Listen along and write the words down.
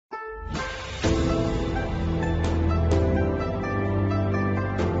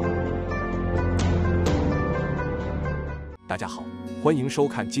大家好，欢迎收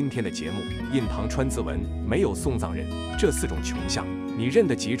看今天的节目《印堂川字纹》，没有送葬人，这4种穷相，你认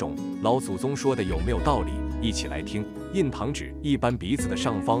得几种？老祖宗说的有没有道理？一起来听。印堂指一般鼻子的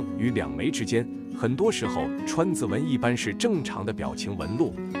上方与两眉之间，很多时候川字纹一般是正常的表情纹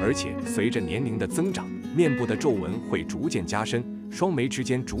路，而且随着年龄的增长，面部的皱纹会逐渐加深，双眉之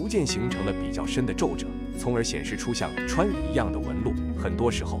间逐渐形成了比较深的皱褶，从而显示出像川一样的纹路。很多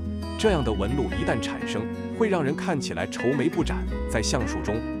时候，这样的纹路一旦产生，会让人看起来愁眉不展。在相术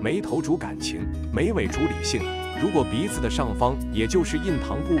中，眉头主感情，眉尾主理性。如果鼻子的上方，也就是印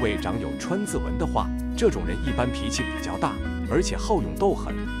堂部位长有川字纹的话，这种人一般脾气比较大，而且好勇斗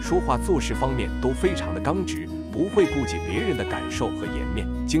狠，说话做事方面都非常的刚直，不会顾及别人的感受和颜面，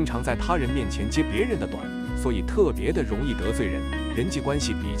经常在他人面前揭别人的短，所以特别的容易得罪人，人际关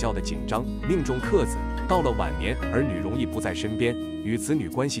系比较的紧张，命中克子。到了晚年，儿女容易不在身边，与子女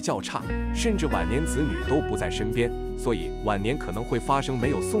关系较差，甚至晚年子女都不在身边，所以晚年可能会发生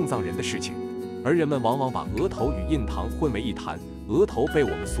没有送葬人的事情。而人们往往把额头与印堂混为一谈，额头被我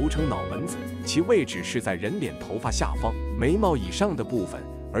们俗称脑门子，其位置是在人脸头发下方、眉毛以上的部分，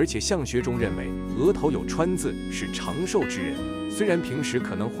而且相学中认为额头有川字是长寿之人，虽然平时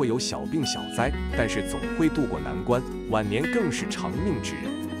可能会有小病小灾，但是总会度过难关，晚年更是长命之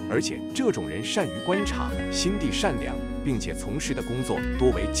人。而且这种人善于观察，心地善良，并且从事的工作多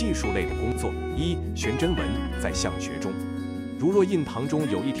为技术类的工作。悬针纹在相学中，如若印堂中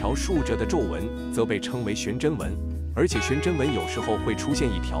有一条竖着的皱纹，则被称为悬针纹，而且悬针纹有时候会出现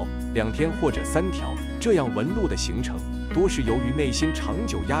1条、2天或者3条，这样纹路的形成，多是由于内心长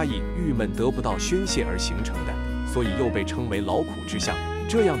久压抑、郁闷得不到宣泄而形成的，所以又被称为劳苦之相。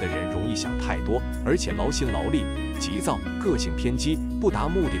这样的人容易想太多，而且劳心劳力、急躁，个性偏激，不达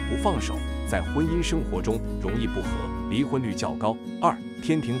目的不放手，在婚姻生活中容易不和，离婚率较高。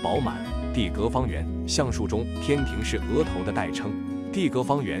天庭饱满，地阁方圆。相术中，天庭是额头的代称，地阁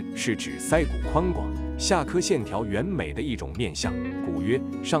方圆是指腮骨宽广、下颌线条圆美的一种面相。古曰：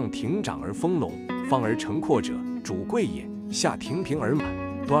上庭长而丰隆，方而成阔者，主贵也；下庭平而满，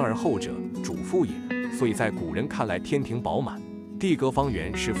端而厚者，主富也。所以在古人看来，天庭饱满、地阁方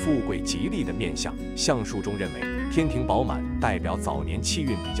圆是富贵吉利的面相。相术中认为，天庭饱满代表早年气运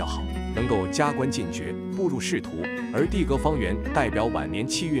比较好，能够加官进爵，步入仕途；而地阁方圆代表晚年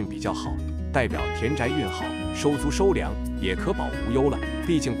气运比较好，代表田宅运好，收租收粮，也可保无忧了。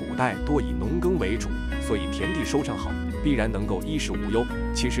毕竟古代多以农耕为主，所以田地收成好，必然能够衣食无忧。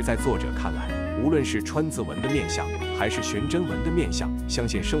其实在作者看来，无论是川字纹的面相，还是悬针纹的面相，相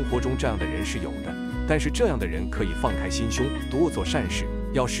信生活中这样的人是有的。但是这样的人可以放开心胸，多做善事，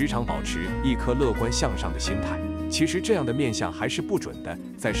要时常保持一颗乐观向上的心态。其实这样的面相还是不准的，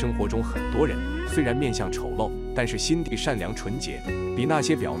在生活中很多人虽然面相丑陋，但是心地善良纯洁，比那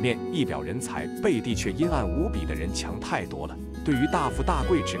些表面一表人才，背地却阴暗无比的人强太多了。对于大富大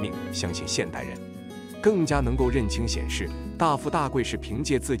贵之命，相信现代人更加能够认清显示，大富大贵是凭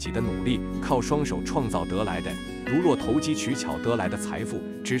借自己的努力，靠双手创造得来的。如若投机取巧得来的财富，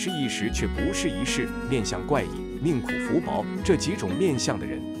只是一时，却不是一世。面相怪异、命苦福薄这几种面相的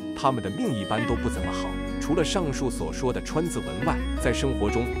人，他们的命一般都不怎么好。除了上述所说的川字纹外，在生活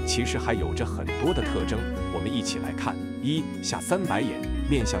中其实还有着很多的特征，我们一起来看。下3白眼。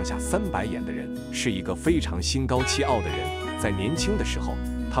面相下3白眼的人是一个非常心高气傲的人，在年轻的时候，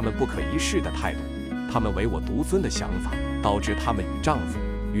他们不可一世的态度，他们唯我独尊的想法，导致他们与丈夫、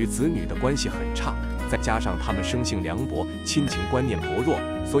与子女的关系很差。再加上他们生性凉薄，亲情观念薄弱，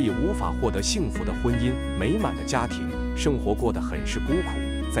所以无法获得幸福的婚姻、美满的家庭，生活过得很是孤苦。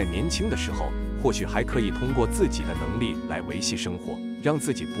在年轻的时候，或许还可以通过自己的能力来维系生活，让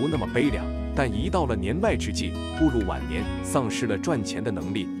自己不那么悲凉。但一到了年迈之际，步入晚年，丧失了赚钱的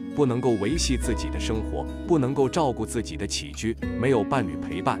能力，不能够维系自己的生活，不能够照顾自己的起居，没有伴侣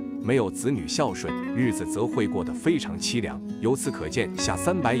陪伴，没有子女孝顺，日子则会过得非常凄凉。由此可见，下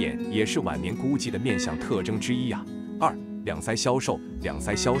3白眼也是晚年孤寂的面相特征之一呀。两腮消瘦。两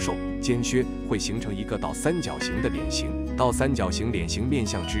腮消瘦，尖削，会形成一个倒三角形的脸型。倒三角形脸型面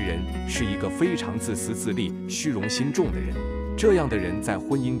相之人，是一个非常自私自利、虚荣心重的人。这样的人在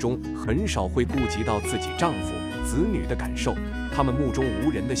婚姻中很少会顾及到自己丈夫、子女的感受，他们目中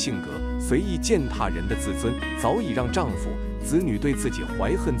无人的性格，随意践踏人的自尊，早已让丈夫、子女对自己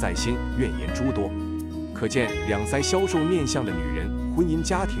怀恨在心，怨言诸多。可见两腮消瘦面相的女人，婚姻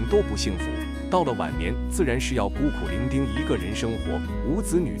家庭都不幸福，到了晚年自然是要孤苦伶仃一个人生活，无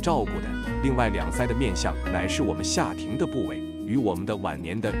子女照顾的。另外，两腮的面相乃是我们下庭的部位，与我们的晚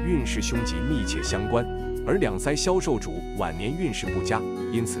年的运势凶吉密切相关。而两腮消瘦主晚年运势不佳，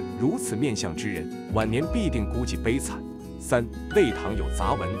因此如此面相之人，晚年必定孤寂悲惨。3. 肋堂有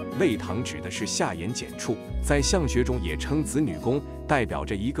杂纹，肋堂指的是下眼睑处，在相学中也称子女宫，代表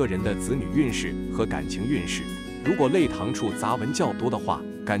着一个人的子女运势和感情运势。如果肋堂处杂纹较多的话，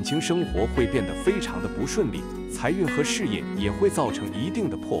感情生活会变得非常的不顺利，财运和事业也会造成一定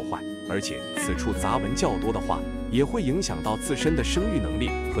的破坏。而且此处杂纹较多的话，也会影响到自身的生育能力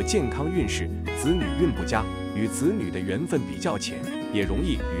和健康运势。子女运不佳，与子女的缘分比较浅，也容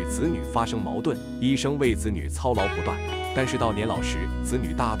易与子女发生矛盾，一生为子女操劳不断。但是到年老时，子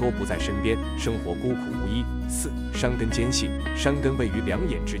女大多不在身边，生活孤苦无依。4. 山根尖细，山根位于两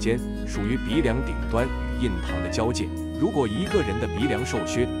眼之间，属于鼻梁顶端与印堂的交界。如果一个人的鼻梁受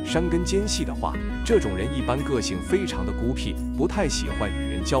削，山根尖细的话，这种人一般个性非常的孤僻，不太喜欢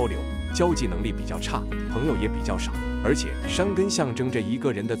与人交流，交际能力比较差，朋友也比较少。而且山根象征着一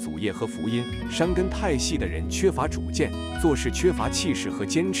个人的祖业和福音，山根太细的人缺乏主见，做事缺乏气势和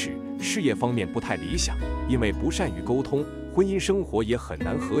坚持，事业方面不太理想，因为不善于沟通，婚姻生活也很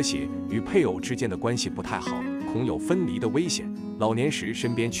难和谐，与配偶之间的关系不太好，恐有分离的危险。老年时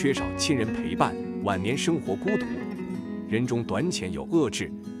身边缺少亲人陪伴，晚年生活孤独。人中短浅有恶痣，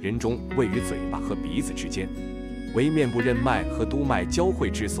人中位于嘴巴和鼻子之间，为面部任脉和督脉交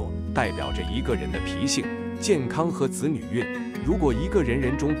汇之所，代表着一个人的脾性、健康和子女运。如果一个人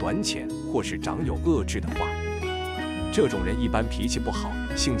人中短浅或是长有恶痣的话，这种人一般脾气不好，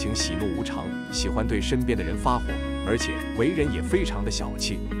性情喜怒无常，喜欢对身边的人发火，而且为人也非常的小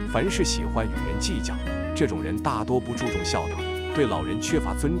气，凡事喜欢与人计较。这种人大多不注重孝道，对老人缺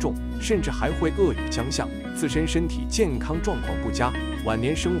乏尊重，甚至还会恶语相向，自身身体健康状况不佳，晚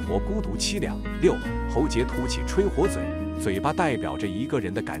年生活孤独凄凉。6. 喉结凸起，吹火嘴，嘴巴代表着一个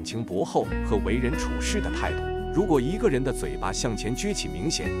人的感情薄厚和为人处事的态度。如果一个人的嘴巴向前撅起明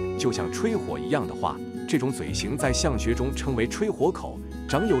显，就像吹火一样的话，这种嘴型在相学中称为吹火口。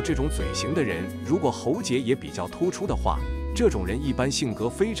长有这种嘴型的人，如果喉结也比较突出的话，这种人一般性格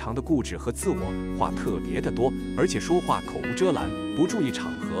非常的固执和自我，话特别的多，而且说话口无遮拦，不注意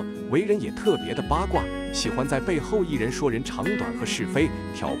场合，为人也特别的八卦，喜欢在背后一人说人长短和是非，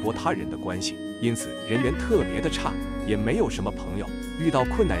挑拨他人的关系，因此人缘特别的差，也没有什么朋友，遇到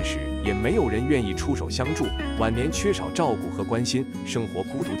困难时也没有人愿意出手相助，晚年缺少照顾和关心，生活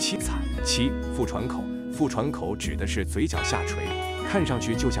孤独凄惨。7. 腹船口，腹船口指的是嘴角下垂，看上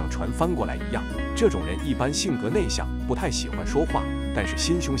去就像船翻过来一样。这种人一般性格内向，不太喜欢说话，但是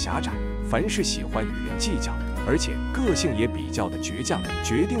心胸狭窄，凡事喜欢与人计较，而且个性也比较的倔强，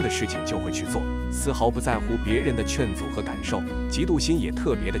决定的事情就会去做，丝毫不在乎别人的劝阻和感受，嫉妒心也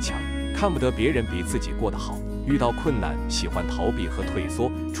特别的强，看不得别人比自己过得好，遇到困难喜欢逃避和退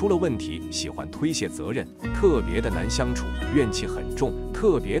缩，出了问题喜欢推卸责任，特别的难相处，怨气很重，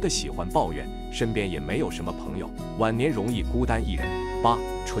特别的喜欢抱怨，身边也没有什么朋友，晚年容易孤单一人。8.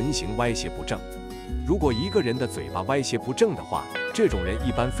 唇形歪斜不正，如果一个人的嘴巴歪斜不正的话，这种人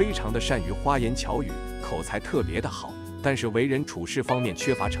一般非常的善于花言巧语，口才特别的好，但是为人处事方面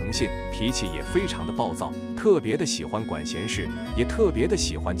缺乏诚信，脾气也非常的暴躁，特别的喜欢管闲事，也特别的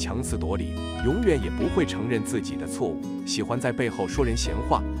喜欢强词夺理，永远也不会承认自己的错误，喜欢在背后说人闲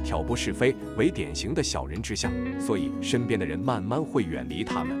话，挑拨是非，为典型的小人之相，所以身边的人慢慢会远离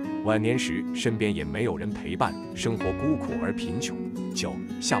他们。晚年时身边也没有人陪伴，生活孤苦而贫穷。9.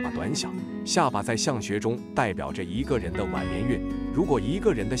 下巴短小，下巴在相学中代表着一个人的晚年运，如果一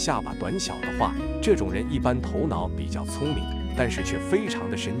个人的下巴短小的话，这种人一般头脑比较聪明，但是却非常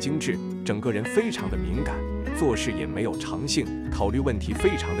的神经质，整个人非常的敏感，做事也没有长性，考虑问题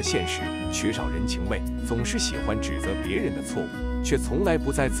非常的现实，缺少人情味，总是喜欢指责别人的错误，却从来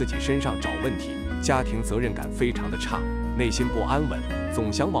不在自己身上找问题，家庭责任感非常的差，内心不安稳，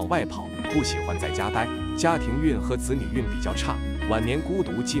总想往外跑，不喜欢在家待，家庭运和子女运比较差，晚年孤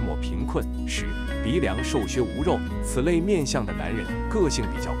独寂寞贫困。10. 鼻梁瘦削无肉，此类面相的男人个性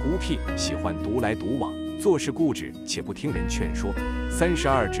比较孤僻，喜欢独来独往，做事固执且不听人劝说。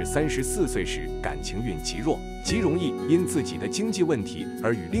32至34岁时感情运极弱，极容易因自己的经济问题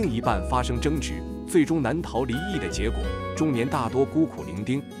而与另一半发生争执，最终难逃离异的结果。中年大多孤苦伶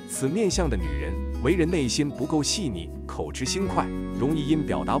仃，此面相的女人为人内心不够细腻，口直心快，容易因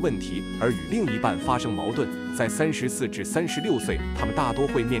表达问题而与另一半发生矛盾。在34至36岁，他们大多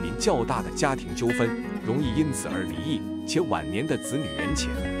会面临较大的家庭纠纷，容易因此而离异，且晚年的子女缘浅。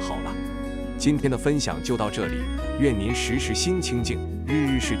好了，今天的分享就到这里，愿您时时心清静，日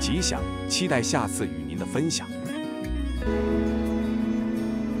日是吉祥，期待下次与您的分享。